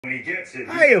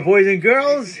Hiya, boys and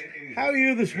girls. How are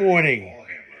you this morning?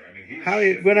 How are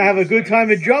you going to have a good time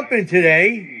at jumping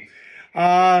today?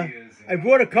 I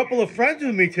brought a couple of friends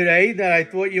with me today that I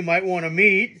thought you might want to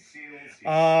meet. You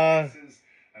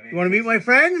want to meet my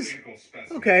friends?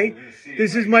 Okay.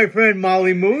 This is my friend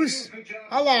Molly Moose.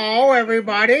 Hello,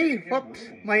 everybody. Whoops,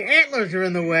 my antlers are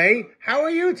in the way. How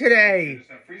are you today?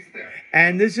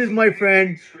 And this is my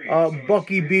friend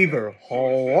Bucky Beaver.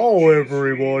 Hello,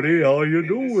 everybody. How you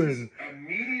doing?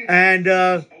 And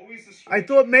I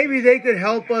thought maybe they could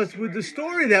help us with the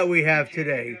story that we have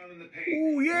today.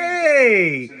 Ooh,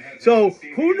 yay! So,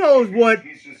 who knows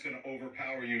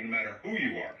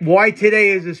why today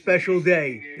is a special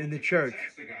day in the church?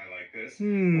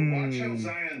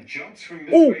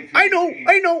 Oh, I know.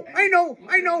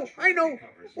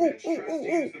 Oh.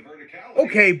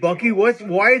 Okay, Bucky, why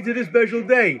is it a special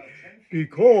day?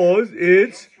 Because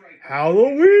it's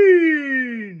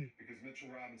Halloween.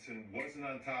 Wasn't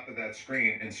on top of that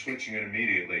screen and switching it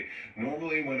immediately.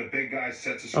 Normally, when a big guy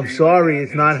sets a screen, I'm sorry,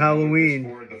 it's not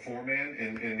Halloween.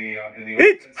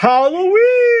 It's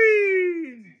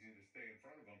Halloween.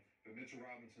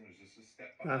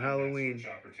 Not Halloween.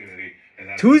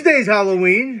 Tuesday's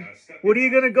Halloween. What are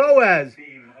you gonna go as?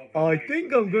 I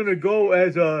think I'm gonna go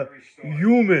as a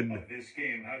human.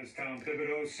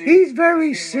 He's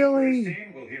very silly.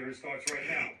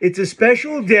 It's a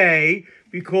special day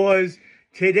because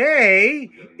today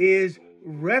is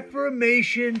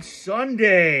Reformation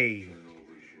Sunday.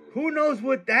 Who knows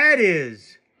what that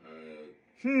is?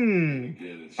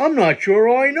 I'm not sure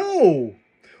I know.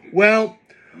 Well,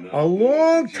 a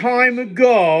long time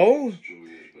ago,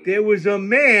 there was a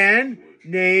man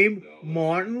named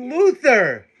Martin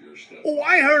Luther. Oh,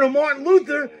 I heard of Martin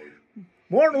Luther.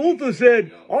 Martin Luther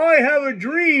said, I have a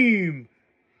dream.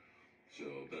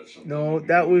 No,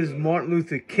 that was Martin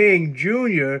Luther King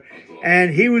Jr.,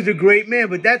 and he was a great man,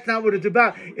 but that's not what it's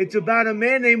about. It's about a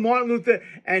man named Martin Luther,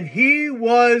 and he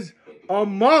was a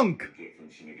monk.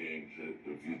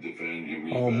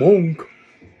 A monk?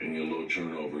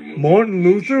 Martin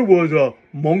Luther was a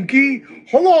monkey?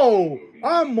 Hello,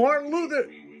 I'm Martin Luther.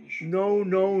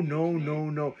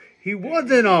 No. He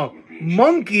wasn't a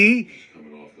monkey.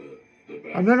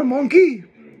 I'm not a monkey.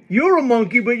 You're a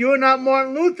monkey, but you're not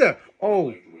Martin Luther.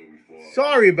 Oh,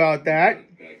 sorry about that.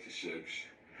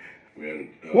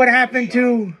 What happened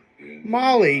to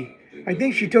Molly? I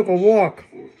think she took a walk.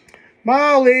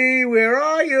 Molly, where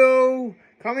are you?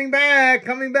 Coming back.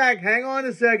 Hang on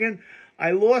a second.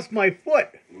 I lost my foot.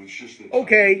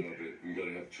 Okay.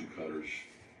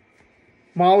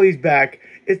 Molly's back.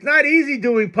 It's not easy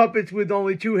doing puppets with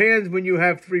only two hands when you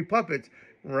have three puppets.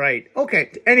 Right.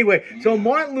 Okay. Anyway, so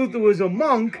Martin Luther was a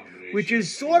monk, which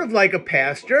is sort of like a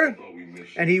pastor,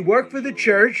 and he worked for the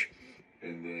church,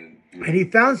 and he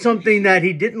found something that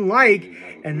he didn't like,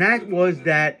 and that was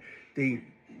that the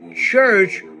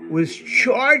church was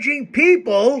charging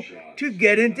people to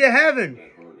get into heaven.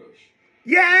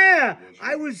 Yeah,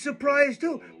 I was surprised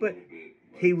too, but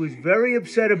he was very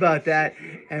upset about that,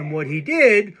 and what he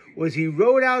did was he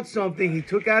wrote out something. He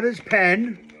took out his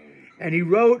pen, and he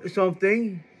wrote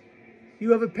something.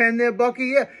 You have a pen there, Bucky?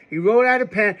 Yeah. He wrote out a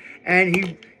pen, and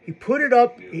he put it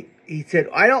up. He said,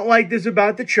 I don't like this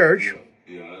about the church.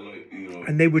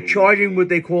 And they were charging what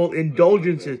they call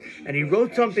indulgences. And he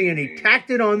wrote something, and he tacked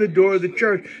it on the door of the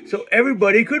church so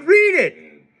everybody could read it.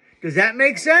 Does that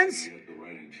make sense?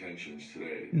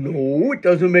 No, it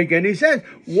doesn't make any sense.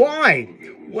 Why?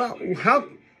 Well, how?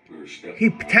 He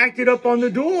tacked it up on the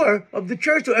door of the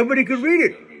church so everybody could read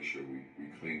it.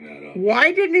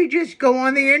 Why didn't he just go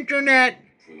on the internet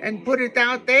and put it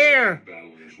out there?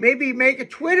 Maybe make a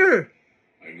Twitter.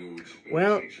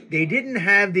 Well, they didn't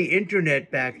have the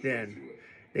internet back then.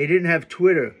 They didn't have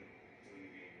Twitter.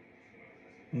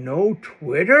 No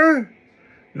Twitter?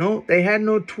 No, they had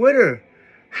no Twitter.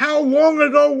 How long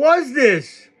ago was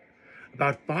this?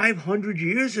 About 500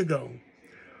 years ago.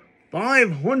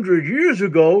 500 years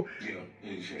ago?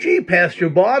 Gee, Pastor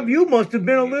Bob, you must have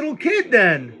been a little kid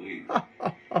then.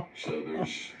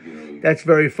 That's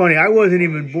very funny. I wasn't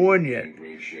even born yet.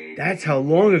 That's how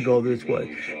long ago this was.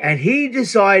 And he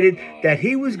decided that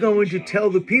he was going to tell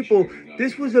the people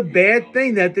this was a bad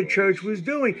thing that the church was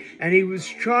doing. And he was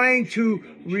trying to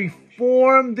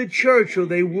reform the church so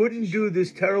they wouldn't do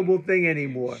this terrible thing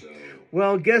anymore.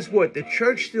 Well, guess what? The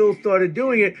church still started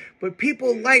doing it, but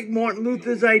people liked Martin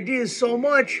Luther's ideas so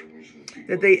much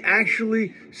that they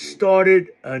actually started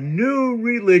a new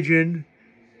religion.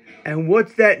 And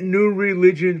what's that new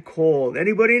religion called?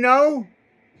 Anybody know?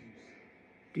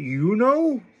 Do you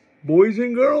know? Boys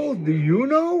and girls, do you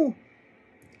know?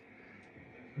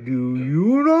 Do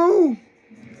you know?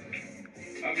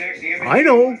 I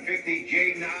know.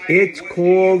 It's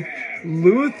called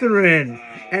Lutheran.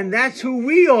 And that's who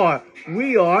we are.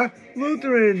 We are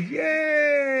Lutherans.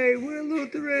 Yay! We're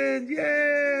Lutherans.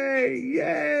 Yay!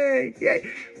 Yay!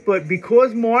 Yay! But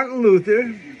because Martin Luther,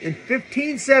 in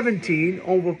 1517,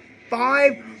 over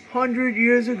 500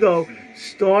 years ago,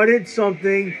 started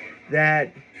something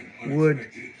that would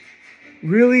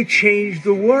really change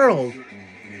the world.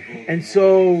 And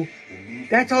so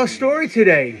that's our story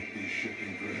today.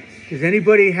 Does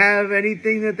anybody have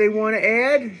anything that they want to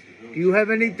add? Do you have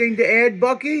anything to add,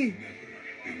 Bucky?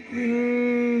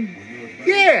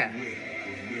 Yeah.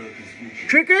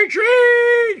 Trick or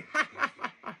treat!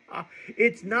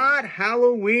 It's not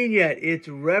Halloween yet. It's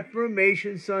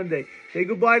Reformation Sunday. Say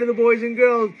goodbye to the boys and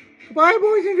girls. Goodbye,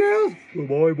 boys and girls.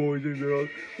 Goodbye, boys and girls.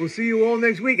 We'll see you all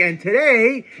next week. And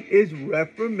today is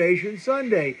Reformation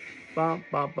Sunday. Bump,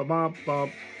 bump, bump, bump,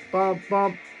 bump, bump,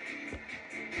 bump.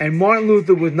 And Martin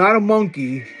Luther was not a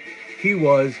monkey. He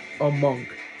was a monk.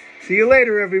 See you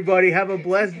later, everybody. Have a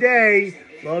blessed day.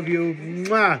 Love you.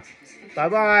 Mwah.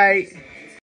 Bye-bye.